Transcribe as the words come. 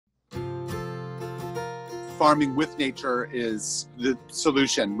farming with nature is the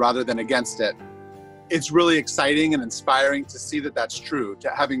solution rather than against it. It's really exciting and inspiring to see that that's true,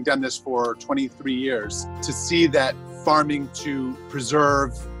 to having done this for 23 years, to see that farming to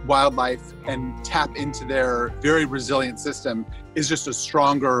preserve wildlife and tap into their very resilient system is just a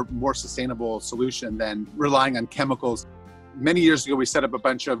stronger, more sustainable solution than relying on chemicals. Many years ago, we set up a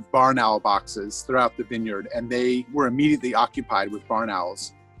bunch of barn owl boxes throughout the vineyard, and they were immediately occupied with barn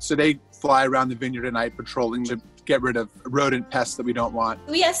owls. So they fly around the vineyard at night patrolling to get rid of rodent pests that we don't want.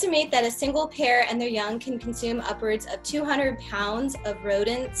 We estimate that a single pair and their young can consume upwards of 200 pounds of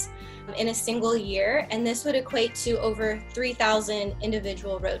rodents in a single year, and this would equate to over 3,000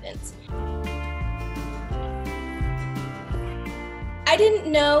 individual rodents. I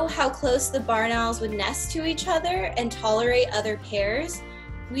didn't know how close the barn owls would nest to each other and tolerate other pairs.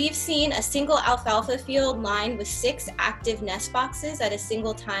 We've seen a single alfalfa field lined with 6 active nest boxes at a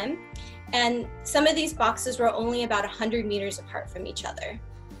single time, and some of these boxes were only about 100 meters apart from each other.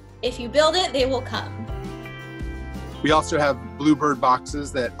 If you build it, they will come. We also have bluebird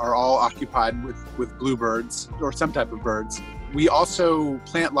boxes that are all occupied with bluebirds or some type of birds. We also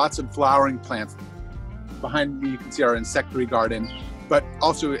plant lots of flowering plants. Behind me, you can see our insectary garden, but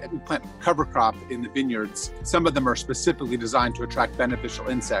also we plant cover crop in the vineyards. Some of them are specifically designed to attract beneficial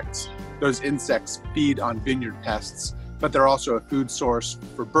insects. Those insects feed on vineyard pests, but they're also a food source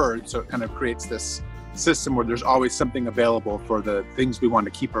for birds, so it kind of creates this system where there's always something available for the things we want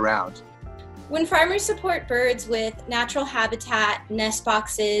to keep around. When farmers support birds with natural habitat, nest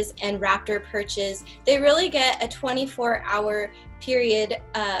boxes, and raptor perches, they really get a 24-hour period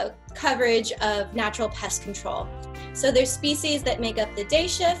coverage of natural pest control. So there's species that make up the day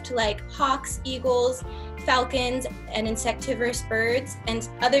shift, like hawks, eagles, falcons, and insectivorous birds, and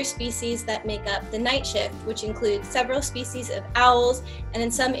other species that make up the night shift, which includes several species of owls, and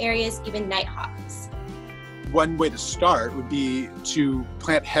in some areas, even nighthawks. One way to start would be to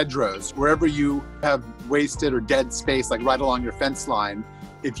plant hedgerows. Wherever you have wasted or dead space, like right along your fence line,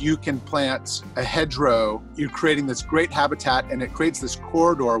 if you can plant a hedgerow, you're creating this great habitat, and it creates this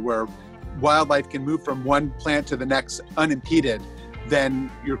corridor where wildlife can move from one plant to the next unimpeded. Then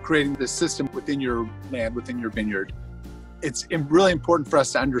you're creating this system within your land, within your vineyard. It's really important for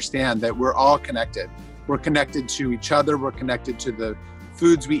us to understand that we're all connected. We're connected to each other, we're connected to the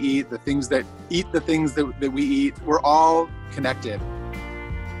foods we eat, the things that eat the things that we eat. We're all connected.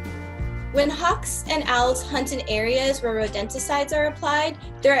 When hawks and owls hunt in areas where rodenticides are applied,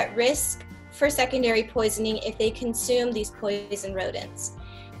 they're at risk for secondary poisoning if they consume these poison rodents.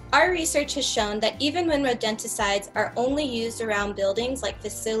 Our research has shown that even when rodenticides are only used around buildings like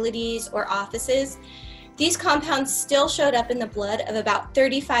facilities or offices, these compounds still showed up in the blood of about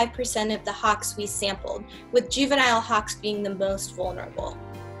 35% of the hawks we sampled, with juvenile hawks being the most vulnerable.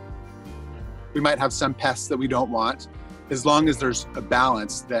 We might have some pests that we don't want. As long as there's a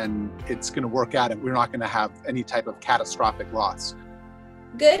balance, then it's going to work out and we're not going to have any type of catastrophic loss.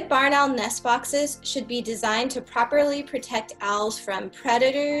 Good barn owl nest boxes should be designed to properly protect owls from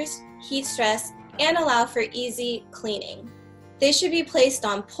predators, heat stress, and allow for easy cleaning. They should be placed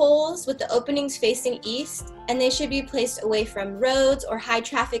on poles with the openings facing east, and they should be placed away from roads or high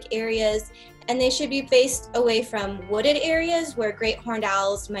traffic areas, and they should be faced away from wooded areas where great horned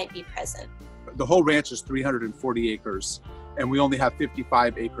owls might be present. The whole ranch is 340 acres, and we only have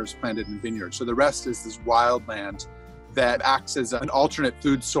 55 acres planted in vineyards. So the rest is this wild land that acts as an alternate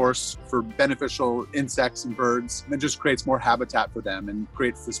food source for beneficial insects and birds, and just creates more habitat for them and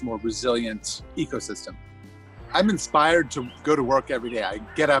creates this more resilient ecosystem. I'm inspired to go to work every day. I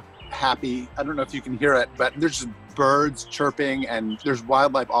get up happy. I don't know if you can hear it, but there's just birds chirping and there's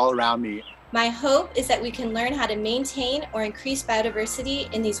wildlife all around me. My hope is that we can learn how to maintain or increase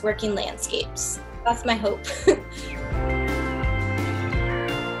biodiversity in these working landscapes. That's my hope.